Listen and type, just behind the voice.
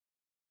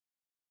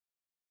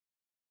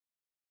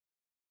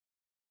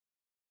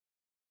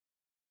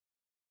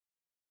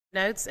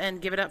Notes and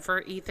give it up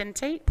for Ethan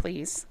Tate,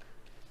 please.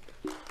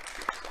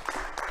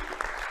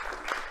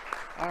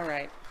 All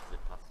right. Is it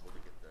possible to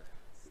get the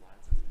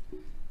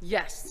slides?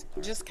 Yes,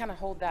 just kind of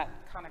hold that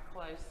kind of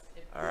close.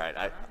 All right,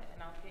 and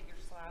I'll get your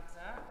slides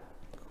up.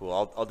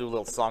 Cool. I'll do a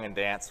little song and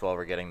dance while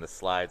we're getting the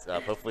slides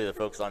up. Hopefully the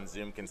folks on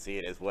Zoom can see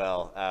it as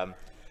well.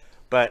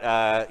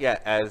 Yeah,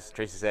 as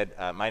Tracy said,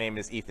 my name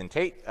is Ethan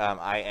Tate.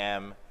 I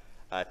am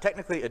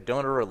technically a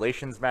donor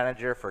relations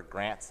manager for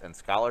grants and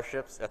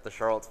scholarships at the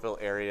Charlottesville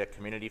Area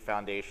Community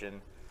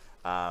Foundation.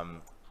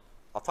 I'll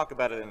talk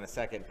about it in a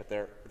second, but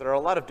there are a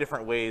lot of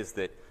different ways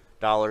that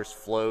dollars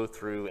flow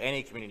through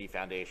any community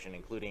foundation,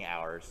 including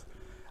ours.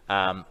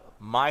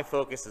 My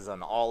focus is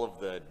on all of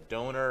the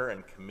donor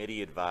and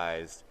committee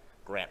advised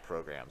grant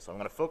programs. So I'm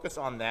going to focus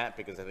on that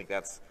because I think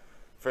that's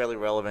fairly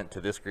relevant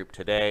to this group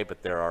today,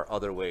 but there are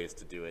other ways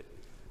to do it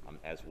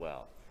as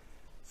well.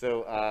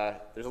 So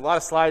there's a lot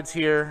of slides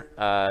here.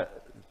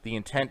 The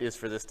intent is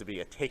for this to be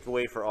a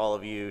takeaway for all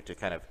of you to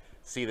kind of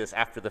see this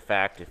after the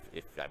fact.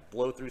 If I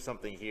blow through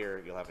something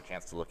here, you'll have a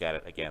chance to look at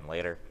it again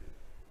later.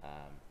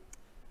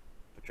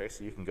 But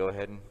Tracy, you can go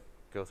ahead and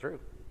go through.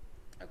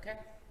 Okay.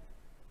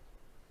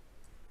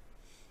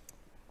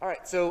 All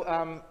right, so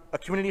a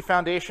community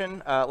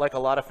foundation, like a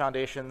lot of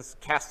foundations,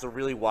 casts a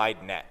really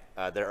wide net.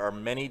 There are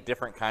many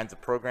different kinds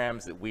of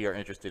programs that we are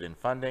interested in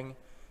funding,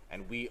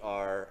 and we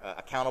are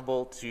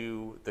accountable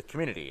to the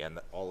community and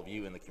all of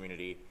you in the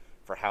community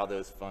for how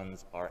those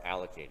funds are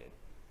allocated.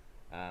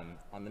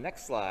 On the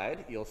next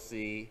slide, you'll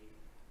see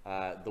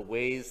the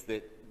ways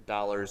that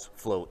dollars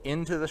flow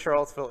into the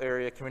Charlottesville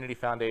Area Community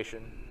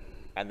Foundation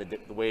and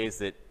the ways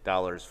that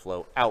dollars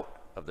flow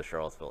out of the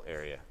Charlottesville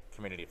Area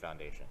Community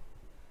Foundation.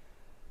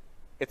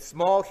 It's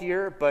small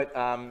here, but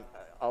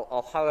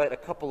I'll highlight a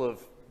couple of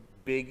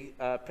big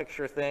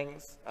picture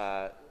things.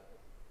 The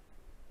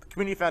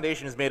Community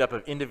Foundation is made up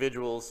of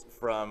individuals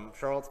from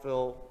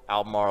Charlottesville,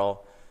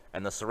 Albemarle,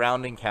 and the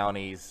surrounding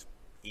counties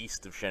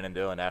east of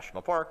Shenandoah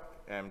National Park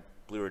and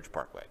Blue Ridge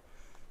Parkway.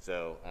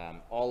 So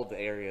all of the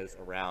areas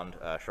around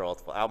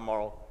Charlottesville,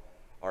 Albemarle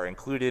are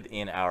included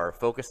in our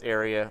focus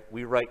area.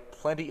 We write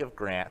plenty of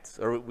grants,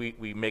 or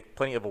we make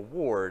plenty of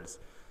awards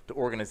to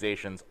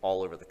organizations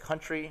all over the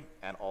country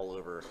and all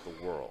over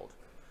the world.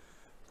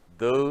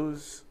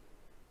 Those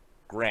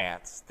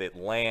grants that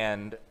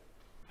land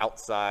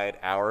outside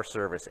our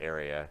service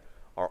area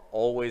are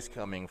always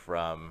coming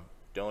from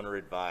donor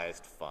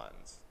advised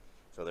funds.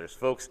 So there's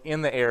folks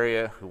in the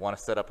area who want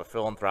to set up a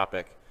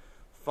philanthropic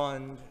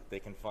fund. They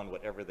can fund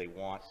whatever they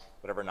want,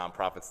 whatever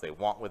nonprofits they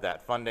want with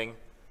that funding.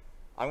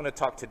 I'm going to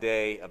talk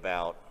today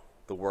about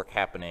the work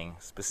happening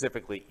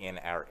specifically in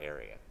our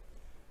area.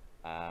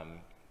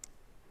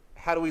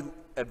 How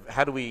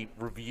do we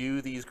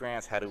review these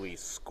grants? How do we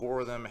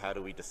score them? How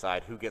do we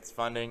decide who gets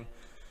funding?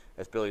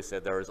 As Billy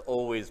said, there is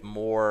always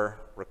more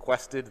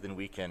requested than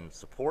we can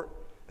support,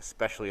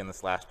 especially in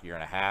this last year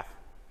and a half.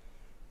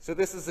 So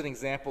this is an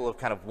example of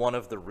kind of one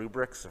of the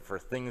rubrics for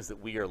things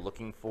that we are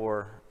looking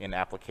for in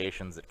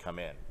applications that come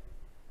in.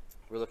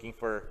 We're looking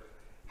for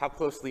how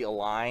closely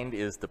aligned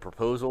is the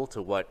proposal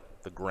to what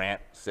the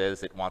grant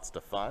says it wants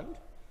to fund.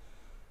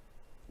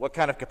 What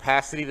kind of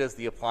capacity does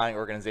the applying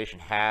organization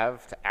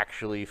have to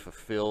actually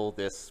fulfill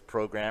this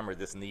program or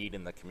this need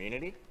in the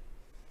community?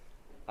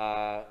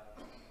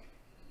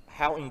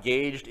 How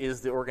engaged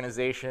is the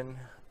organization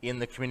in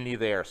the community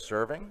they are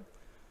serving?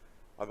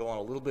 I'll go on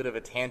a little bit of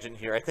a tangent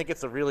here. I think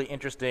it's a really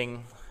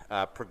interesting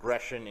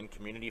progression in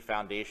community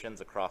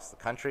foundations across the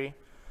country.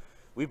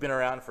 We've been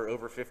around for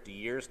over 50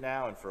 years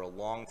now, and for a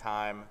long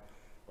time,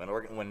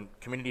 when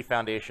community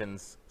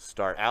foundations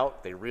start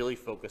out, they really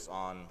focus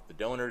on the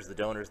donors, the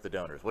donors, the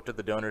donors. What do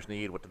the donors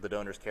need? What do the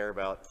donors care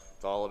about?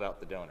 It's all about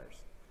the donors.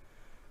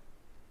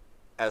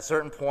 At a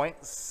certain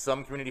point,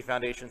 some community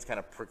foundations kind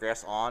of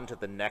progress on to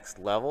the next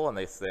level, and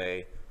they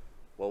say,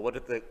 well, what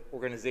do the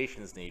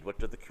organizations need? What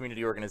do the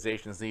community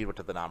organizations need? What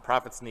do the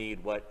nonprofits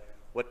need? What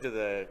do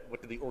the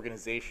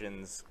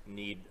organizations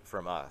need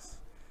from us?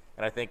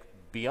 And I think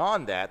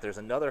beyond that, there's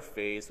another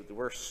phase that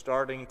we're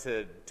starting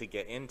to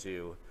get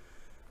into,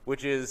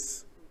 which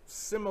is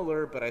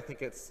similar, but I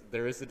think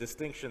there is a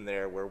distinction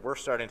there where we're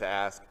starting to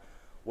ask,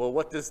 well,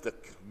 what does the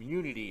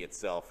community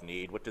itself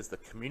need? What does the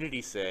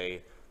community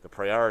say the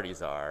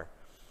priorities are?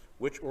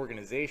 Which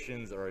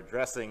organizations are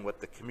addressing what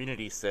the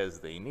community says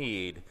they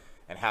need?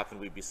 And how can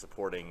we be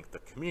supporting the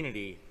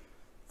community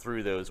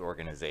through those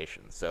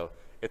organizations? So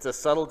it's a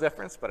subtle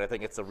difference, but I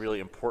think it's a really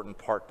important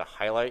part to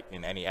highlight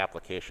in any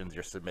applications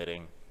you're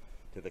submitting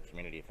to the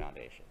Community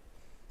Foundation.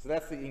 So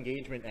that's the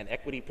engagement and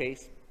equity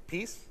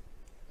piece.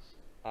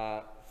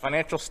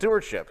 Financial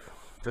stewardship.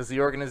 Does the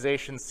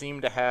organization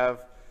seem to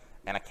have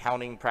an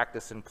accounting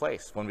practice in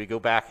place? When we go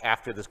back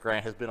after this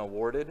grant has been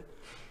awarded,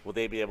 will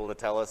they be able to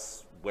tell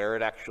us where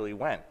it actually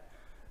went?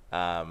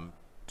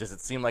 Does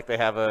it seem like they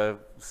have a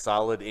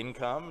solid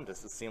income?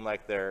 Does it seem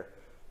like their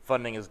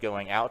funding is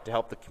going out to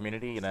help the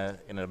community in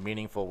a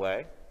meaningful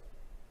way?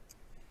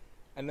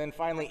 And then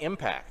finally,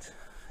 impact.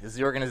 Is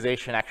the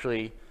organization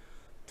actually,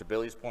 to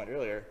Billy's point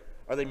earlier,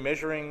 are they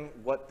measuring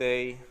what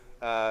they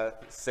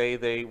say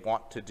they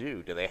want to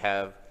do? Do they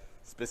have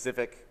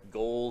specific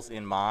goals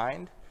in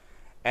mind?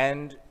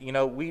 And, you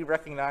know, we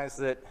recognize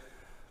that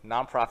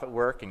nonprofit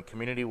work and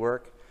community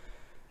work,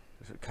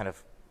 kind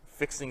of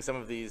fixing some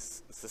of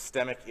these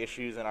systemic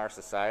issues in our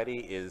society,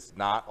 is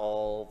not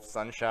all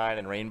sunshine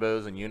and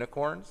rainbows and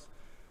unicorns.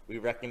 We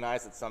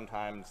recognize that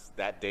sometimes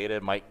that data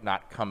might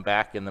not come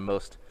back in the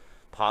most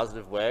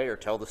positive way or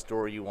tell the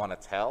story you want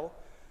to tell.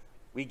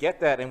 We get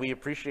that, and we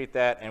appreciate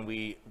that, and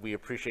we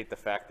appreciate the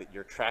fact that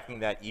you're tracking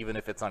that even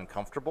if it's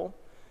uncomfortable.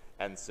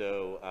 And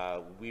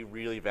so we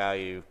really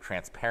value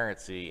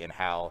transparency in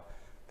how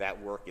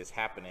that work is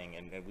happening,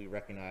 and we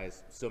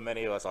recognize so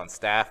many of us on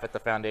staff at the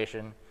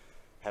foundation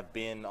have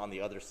been on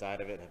the other side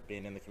of it, have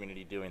been in the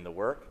community doing the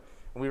work,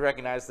 and we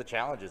recognize the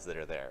challenges that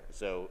are there.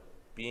 So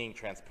being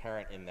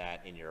transparent in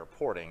that, in your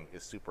reporting,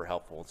 is super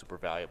helpful and super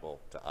valuable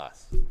to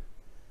us.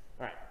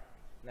 All right,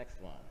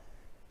 next one.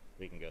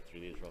 We can go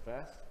through these real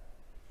fast.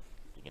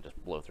 You can just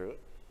blow through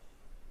it.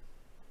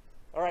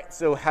 All right,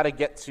 so how to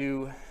get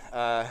to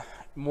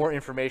more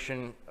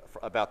information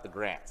about the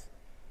grants.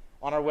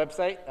 On our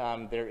website,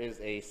 there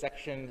is a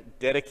section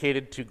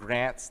dedicated to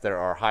grants. There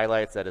are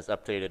highlights that is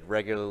updated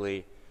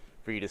regularly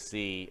for you to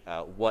see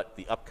what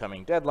the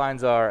upcoming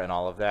deadlines are and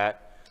all of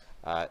that.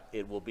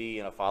 It will be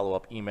in a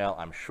follow-up email,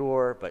 I'm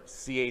sure, but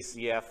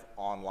CACF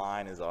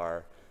Online is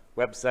our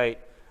website,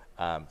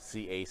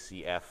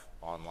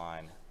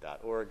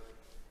 cacfonline.org.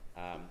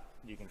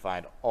 You can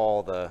find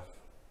all the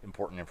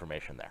important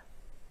information there.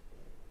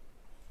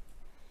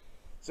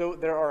 So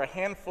there are a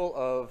handful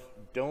of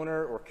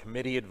donor or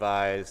committee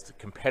advised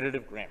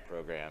competitive grant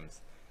programs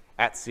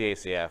at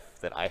CACF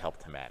that I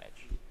help to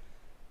manage.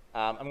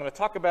 I'm going to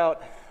talk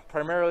about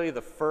primarily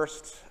the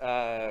first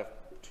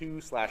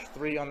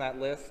 2/3 on that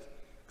list,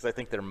 because I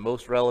think they're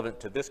most relevant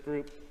to this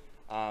group,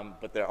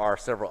 but there are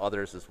several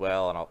others as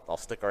well, and I'll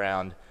stick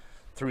around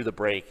through the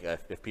break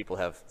if people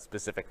have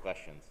specific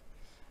questions.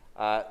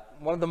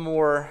 One of the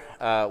more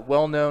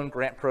well-known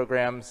grant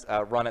programs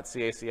run at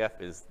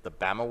CACF is the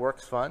Bama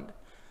Works Fund.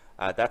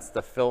 That's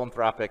the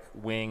philanthropic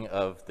wing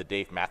of the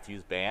Dave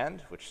Matthews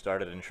Band, which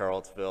started in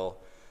Charlottesville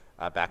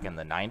back in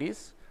the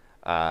 90s.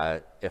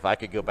 If I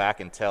could go back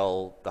and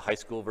tell the high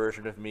school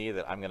version of me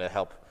that I'm going to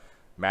help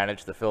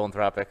manage the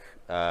philanthropic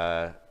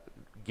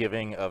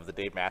giving of the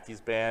Dave Matthews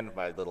Band,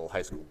 my little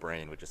high school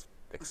brain would just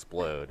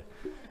explode.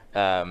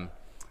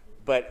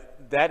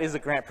 But that is a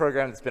grant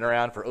program that's been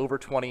around for over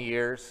 20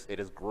 years. It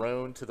has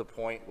grown to the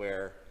point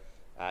where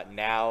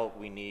now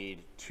we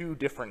need 2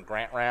 different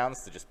grant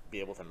rounds to just be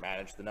able to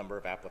manage the number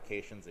of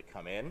applications that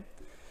come in.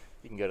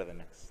 You can go to the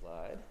next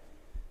slide.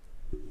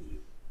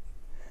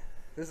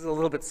 This is a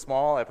little bit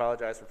small. I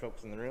apologize for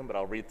folks in the room, but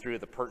I'll read through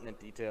the pertinent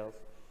details.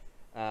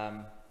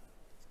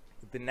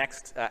 The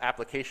next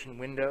application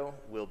window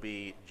will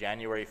be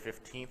January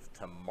 15th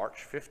to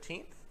March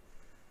 15th.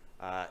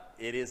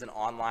 It is an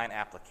online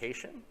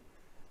application,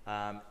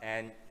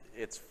 and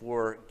it's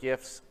for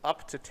gifts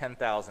up to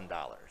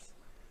 $10,000.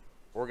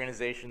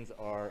 Organizations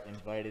are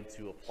invited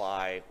to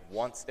apply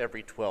once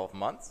every 12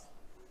 months.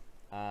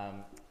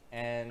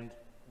 And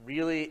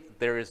really,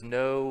 there is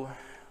no,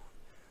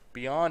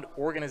 beyond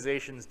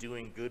organizations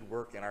doing good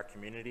work in our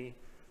community,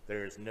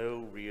 there is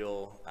no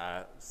real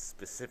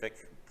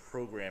specific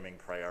programming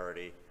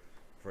priority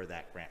for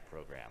that grant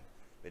program.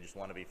 They just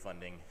want to be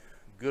funding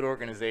good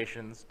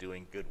organizations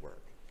doing good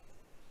work.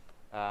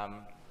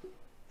 Can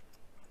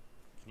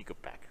you go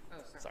back?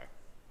 Oh, sorry.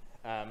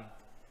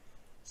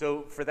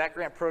 So for that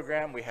grant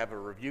program, we have a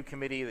review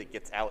committee that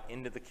gets out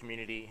into the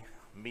community,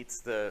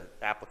 meets the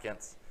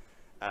applicants,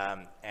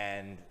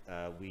 and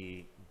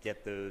we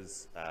get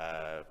those.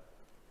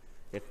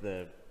 If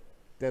the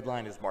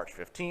deadline is March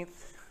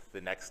 15th,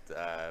 the next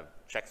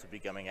checks would be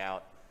coming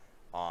out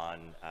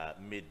on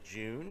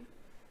mid-June.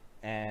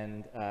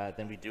 And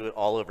then we do it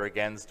all over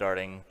again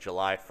starting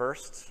July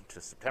 1st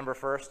to September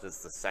 1st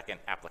is the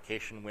second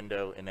application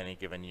window in any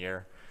given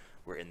year.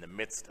 We're in the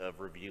midst of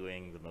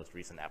reviewing the most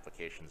recent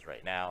applications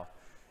right now,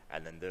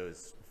 and then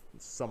those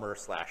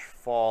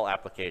summer/fall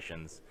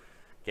applications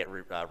get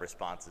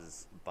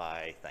responses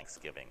by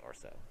Thanksgiving or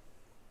so.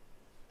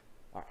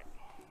 All right.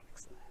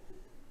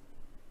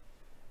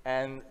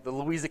 And the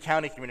Louisa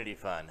County Community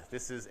Fund.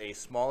 This is a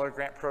smaller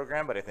grant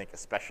program, but I think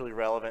especially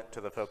relevant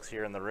to the folks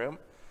here in the room.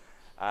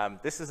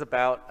 This is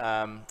about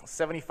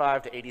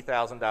 $75,000 to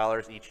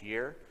 $80,000 each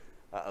year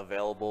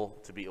available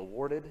to be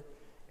awarded,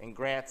 and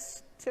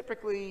grants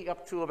typically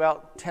up to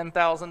about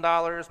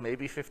 $10,000,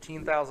 maybe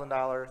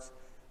 $15,000.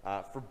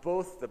 For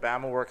both the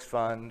Bama Works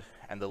Fund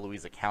and the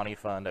Louisa County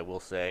Fund, I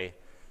will say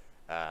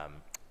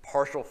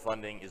partial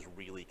funding is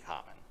really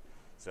common.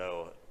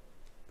 So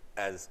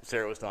as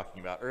Sarah was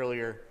talking about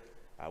earlier,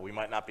 we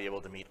might not be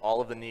able to meet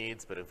all of the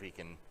needs, but if we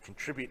can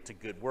contribute to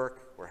good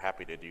work, we're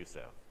happy to do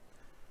so.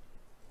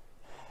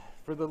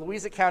 For the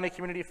Louisa County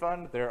Community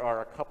Fund, there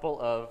are a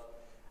couple of,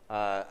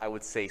 I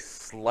would say,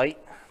 slight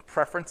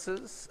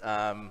preferences.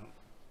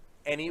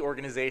 Any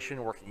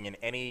organization working in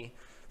any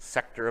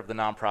sector of the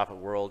nonprofit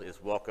world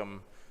is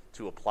welcome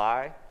to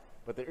apply.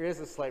 but there is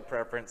a slight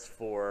preference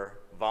for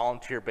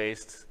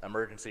volunteer-based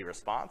emergency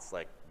response,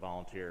 like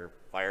volunteer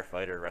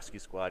firefighter, rescue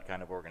squad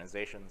kind of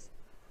organizations.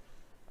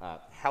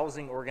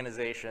 Housing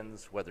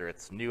organizations, whether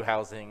it's new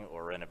housing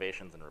or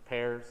renovations and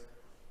repairs.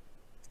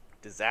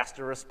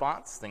 Disaster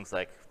response, things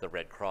like the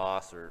Red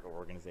Cross or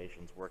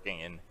organizations working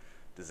in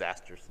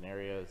disaster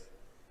scenarios.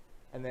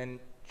 And then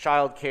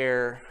child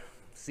care,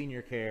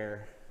 senior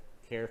care,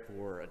 care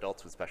for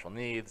adults with special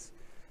needs.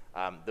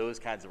 Those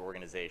kinds of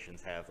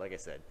organizations have, like I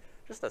said,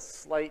 just a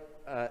slight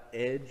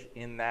edge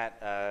in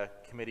that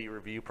committee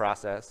review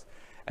process,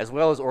 as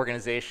well as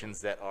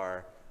organizations that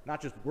are not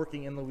just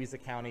working in Louisa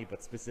County,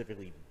 but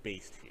specifically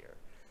based here.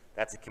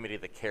 That's a committee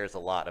that cares a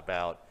lot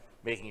about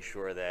making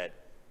sure that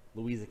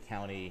Louisa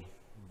County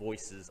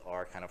voices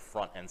are kind of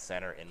front and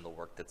center in the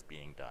work that's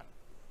being done.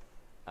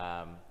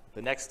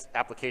 The next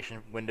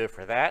application window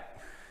for that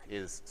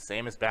is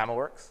same as Bama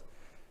Works,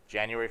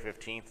 January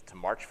 15th to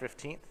March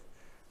 15th.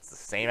 It's the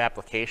same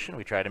application.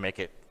 We try to make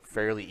it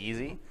fairly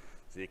easy,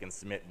 so you can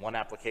submit one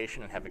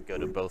application and have it go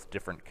to both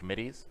different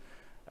committees.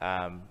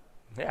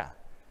 Yeah,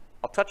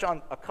 I'll touch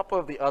on a couple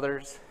of the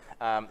others.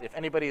 If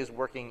anybody is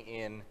working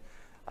in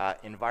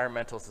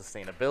environmental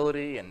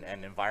sustainability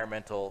and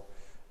environmental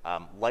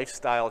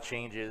lifestyle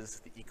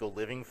changes, the Eco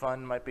Living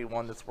Fund might be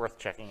one that's worth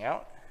checking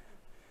out.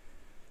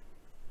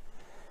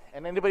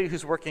 And anybody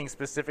who's working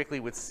specifically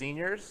with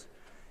seniors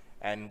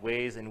and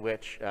ways in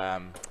which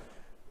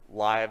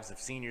lives of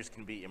seniors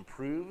can be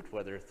improved,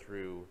 whether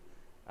through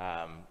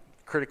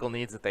critical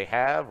needs that they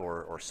have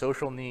or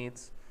social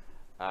needs,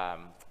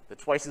 the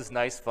Twice as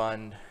Nice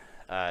Fund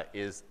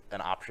is an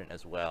option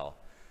as well.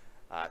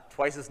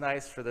 Twice as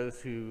Nice, for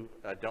those who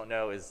don't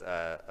know, is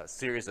a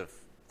series of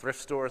thrift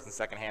stores and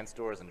secondhand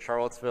stores in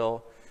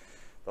Charlottesville.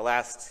 The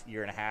last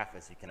year and a half,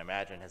 as you can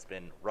imagine, has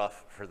been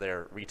rough for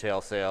their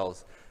retail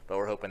sales, but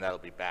we're hoping that'll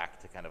be back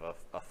to kind of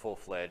a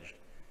full-fledged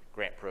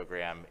grant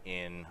program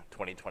in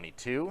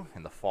 2022,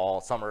 in the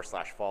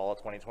summer/fall of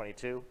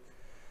 2022.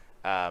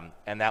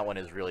 And that one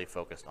is really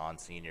focused on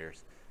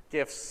seniors.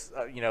 Gifts,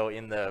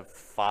 in the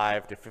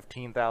 $5,000 to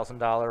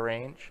 $15,000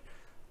 range,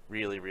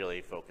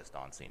 really focused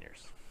on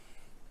seniors.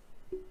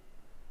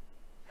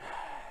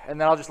 And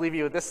then I'll just leave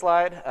you with this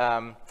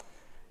slide.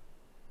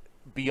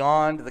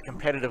 Beyond the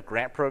competitive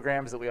grant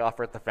programs that we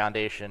offer at the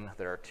foundation,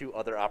 there are two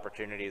other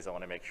opportunities I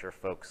want to make sure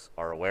folks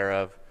are aware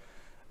of.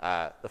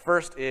 The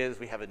first is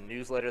we have a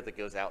newsletter that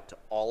goes out to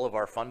all of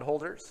our fund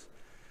holders.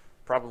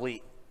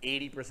 Probably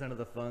 80% of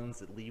the funds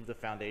that leave the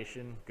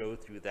foundation go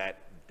through that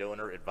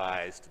donor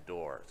advised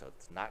door. So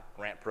it's not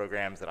grant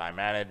programs that I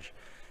manage.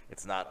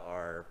 It's not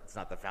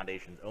the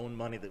foundation's own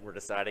money that we're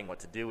deciding what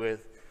to do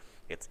with.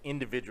 It's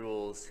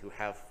individuals who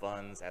have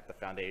funds at the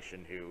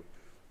foundation who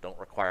don't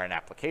require an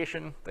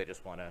application. They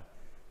just want to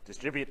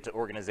distribute to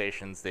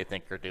organizations they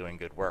think are doing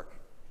good work.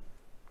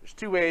 There's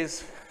two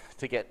ways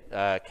to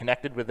get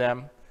connected with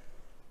them.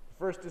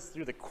 First is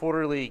through the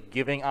quarterly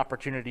Giving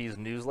Opportunities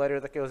newsletter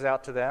that goes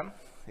out to them.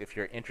 If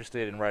you're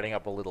interested in writing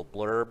up a little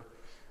blurb,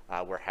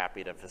 we're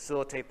happy to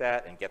facilitate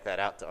that and get that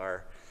out to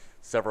our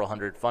several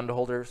hundred fund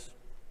holders.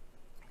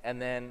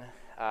 And then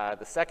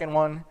the second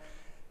one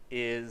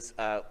is,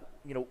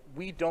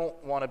 we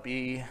don't want to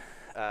be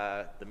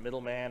the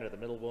middleman or the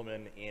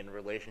middlewoman in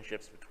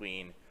relationships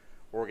between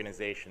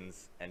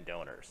organizations and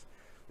donors.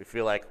 We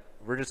feel like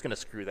we're just going to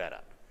screw that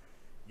up.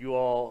 You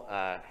all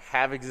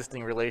have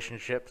existing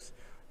relationships.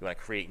 You want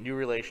to create new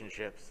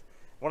relationships.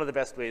 One of the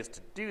best ways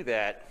to do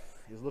that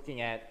is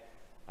looking at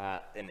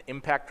an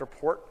impact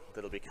report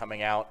that'll be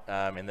coming out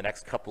in the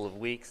next couple of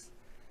weeks.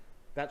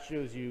 That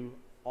shows you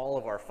all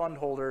of our fund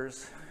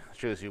holders,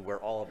 shows you where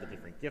all of the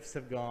different gifts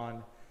have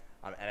gone.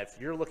 And if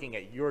you're looking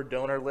at your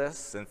donor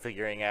lists and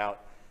figuring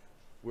out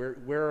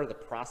where are the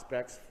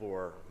prospects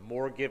for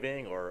more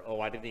giving, or, oh,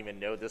 I didn't even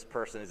know this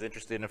person is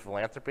interested in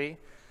philanthropy,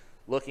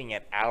 looking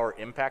at our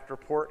impact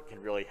report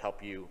can really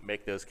help you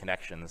make those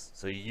connections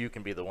so you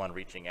can be the one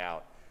reaching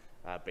out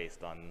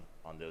based on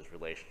those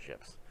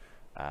relationships.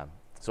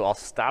 So I'll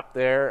stop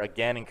there.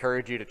 Again,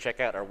 encourage you to check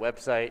out our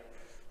website,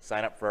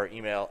 sign up for our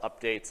email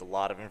updates. A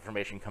lot of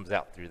information comes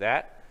out through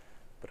that.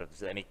 But if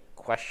there's any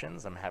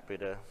questions, I'm happy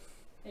to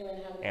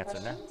answer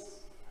now.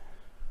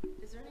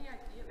 Is there any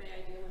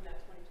idea when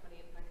that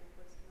 2020 impact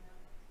report's coming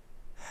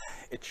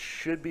out? It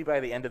should be by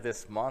the end of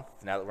this month,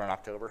 now that we're in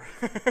October.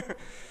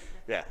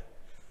 Yeah.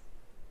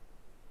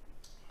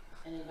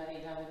 Anybody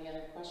have any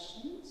other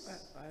questions?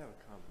 I have a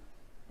comment.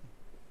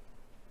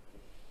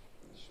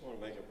 I just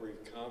want to make a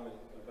brief comment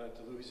about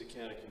the Louisa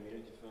County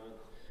Community Fund.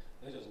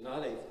 This is not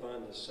a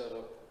fund that's set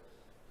up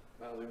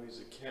by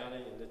Louisa County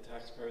and the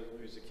taxpayers of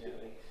Louisa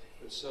County.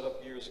 It was set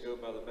up years ago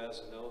by the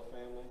Basanella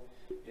family,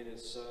 and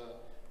it's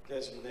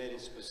designated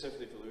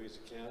specifically for Louisa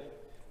County.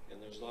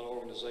 And there's a lot of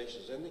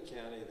organizations in the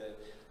county that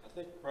I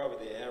think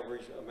probably the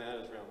average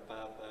amount is around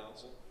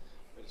 5,000,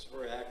 but it's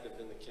very active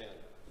in the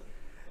county.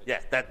 Yeah,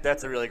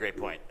 that's a really great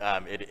point.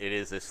 It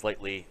is a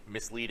slightly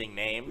misleading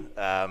name,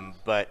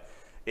 but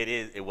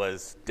it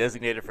was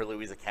designated for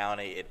Louisa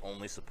County. It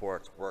only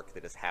supports work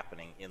that is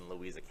happening in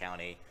Louisa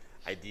County.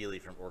 ideally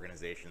from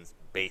organizations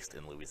based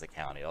in Louisa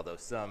County, although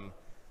some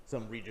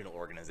regional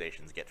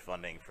organizations get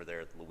funding for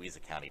their Louisa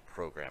County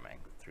programming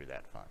through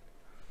that fund.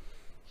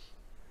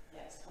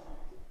 Yes, come on.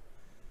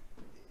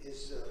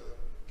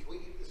 Can we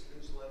get this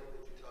newsletter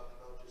that you talked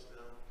about just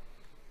now?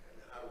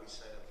 And how do we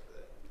sign up for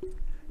that?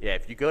 Yeah,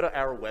 if you go to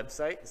our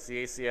website,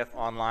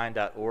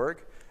 cacfonline.org,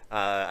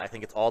 I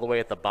think it's all the way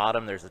at the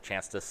bottom. There's a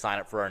chance to sign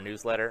up for our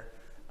newsletter.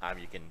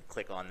 You can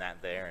click on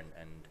that there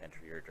and enter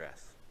your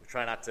address. We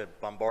try not to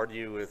bombard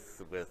you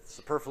with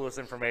superfluous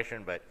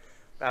information, but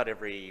about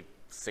every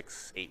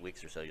 6-8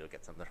 weeks or so, you'll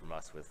get something from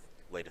us with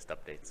latest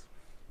updates.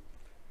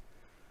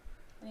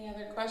 Any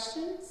other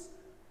questions?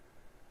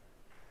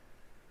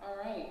 All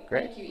right.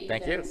 Great. Thank you, Ethan,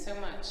 Thank you. so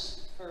much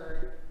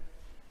for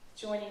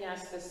joining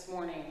us this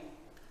morning.